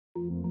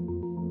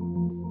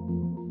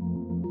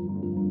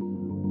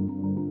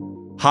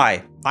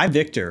Hi, I'm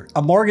Victor,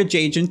 a mortgage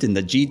agent in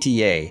the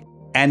GTA,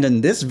 and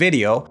in this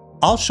video,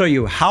 I'll show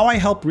you how I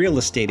help real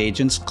estate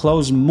agents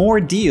close more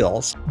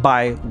deals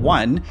by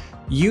 1.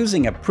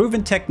 Using a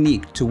proven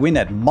technique to win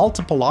at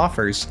multiple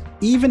offers,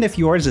 even if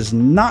yours is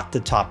not the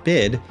top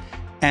bid,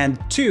 and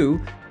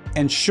 2.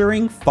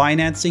 Ensuring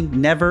financing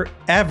never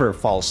ever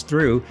falls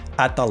through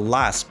at the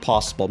last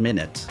possible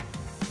minute.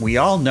 We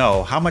all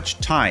know how much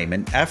time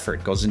and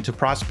effort goes into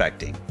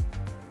prospecting.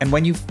 And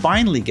when you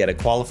finally get a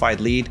qualified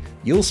lead,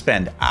 you'll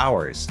spend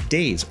hours,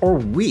 days, or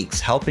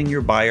weeks helping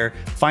your buyer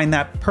find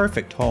that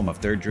perfect home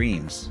of their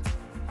dreams.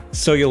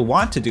 So you'll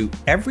want to do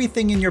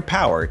everything in your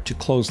power to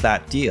close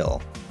that deal.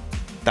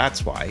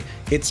 That's why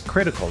it's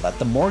critical that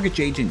the mortgage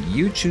agent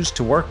you choose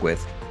to work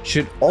with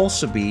should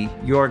also be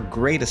your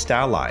greatest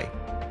ally,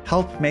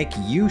 help make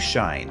you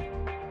shine,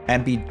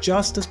 and be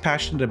just as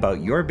passionate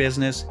about your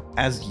business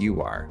as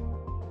you are.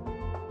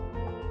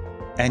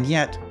 And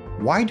yet,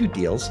 why do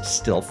deals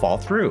still fall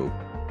through?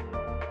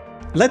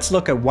 Let's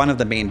look at one of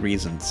the main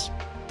reasons.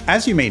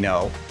 As you may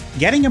know,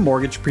 getting a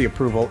mortgage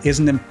pre-approval is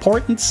an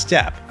important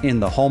step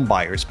in the home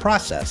buyer's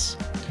process.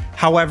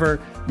 However,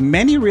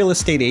 many real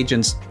estate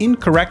agents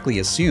incorrectly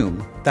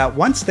assume that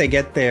once they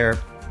get their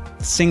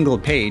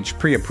single-page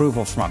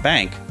pre-approval from a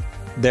bank,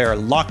 they're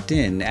locked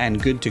in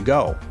and good to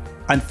go.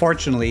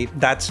 Unfortunately,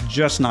 that's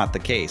just not the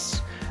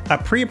case. A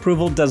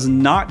pre-approval does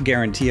not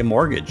guarantee a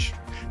mortgage.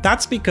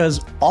 That's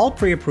because all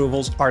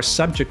pre-approvals are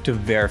subject to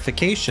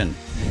verification.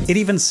 It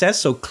even says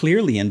so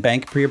clearly in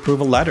bank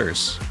pre-approval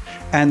letters.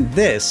 And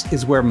this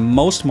is where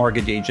most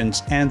mortgage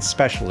agents and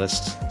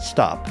specialists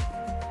stop.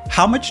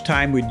 How much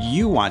time would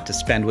you want to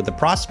spend with a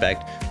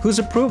prospect whose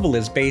approval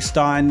is based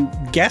on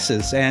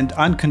guesses and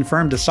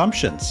unconfirmed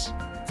assumptions?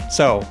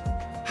 So,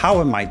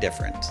 how am I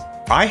different?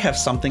 I have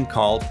something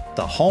called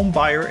the Home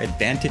Buyer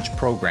Advantage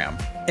Program,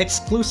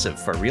 exclusive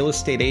for real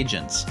estate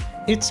agents.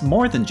 It's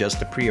more than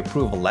just a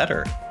pre-approval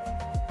letter.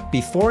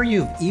 Before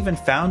you've even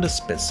found a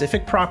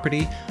specific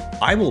property,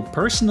 I will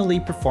personally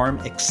perform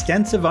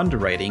extensive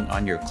underwriting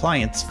on your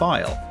client's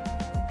file.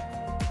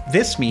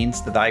 This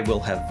means that I will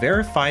have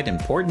verified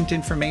important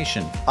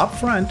information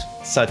upfront,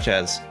 such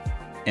as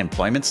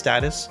employment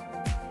status,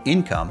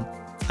 income,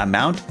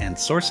 amount and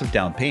source of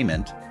down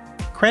payment,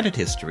 credit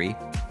history,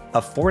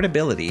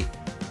 affordability,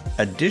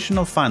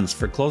 additional funds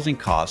for closing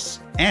costs,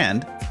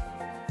 and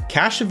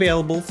cash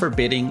available for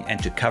bidding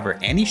and to cover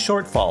any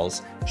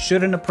shortfalls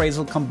should an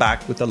appraisal come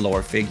back with a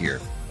lower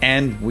figure.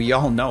 And we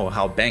all know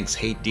how banks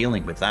hate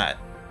dealing with that.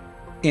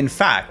 In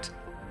fact,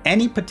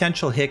 any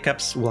potential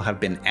hiccups will have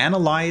been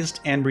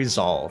analyzed and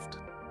resolved.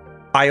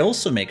 I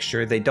also make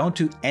sure they don't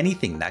do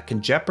anything that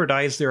can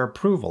jeopardize their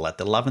approval at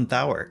the 11th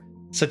hour,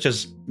 such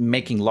as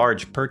making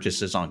large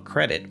purchases on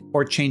credit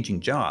or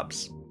changing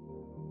jobs.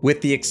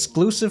 With the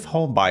exclusive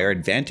Home Buyer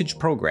Advantage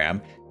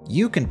program,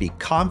 you can be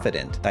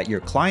confident that your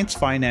client's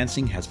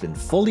financing has been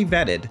fully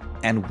vetted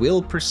and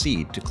will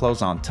proceed to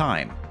close on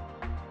time.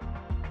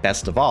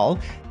 Best of all,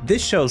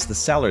 this shows the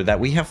seller that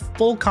we have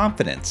full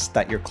confidence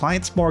that your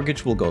client's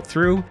mortgage will go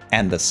through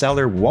and the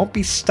seller won't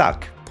be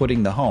stuck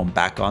putting the home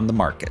back on the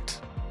market.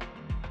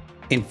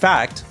 In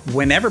fact,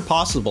 whenever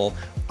possible,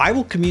 I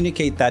will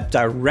communicate that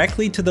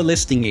directly to the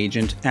listing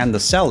agent and the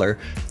seller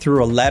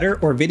through a letter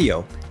or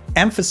video,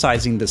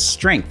 emphasizing the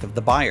strength of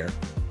the buyer.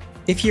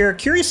 If you're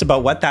curious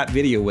about what that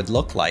video would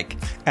look like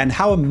and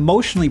how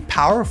emotionally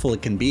powerful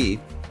it can be,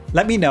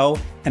 let me know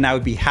and I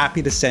would be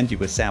happy to send you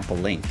a sample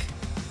link.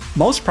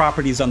 Most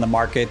properties on the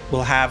market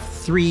will have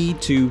 3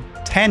 to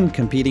 10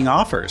 competing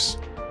offers.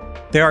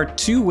 There are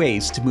 2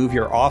 ways to move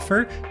your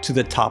offer to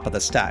the top of the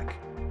stack: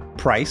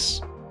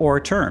 price or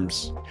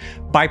terms.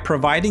 By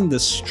providing the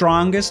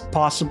strongest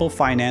possible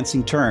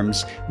financing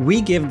terms,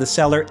 we give the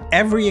seller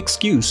every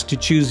excuse to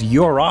choose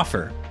your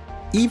offer,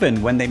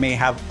 even when they may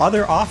have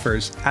other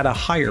offers at a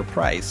higher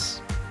price.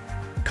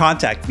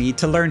 Contact me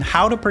to learn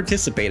how to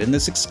participate in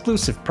this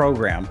exclusive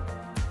program.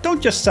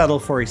 Don't just settle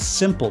for a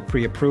simple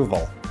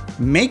pre-approval.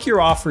 Make your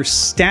offer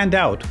stand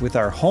out with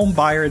our Home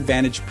Buyer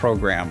Advantage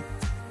program.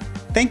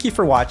 Thank you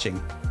for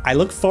watching. I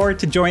look forward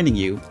to joining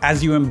you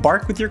as you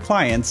embark with your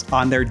clients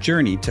on their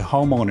journey to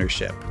home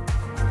ownership.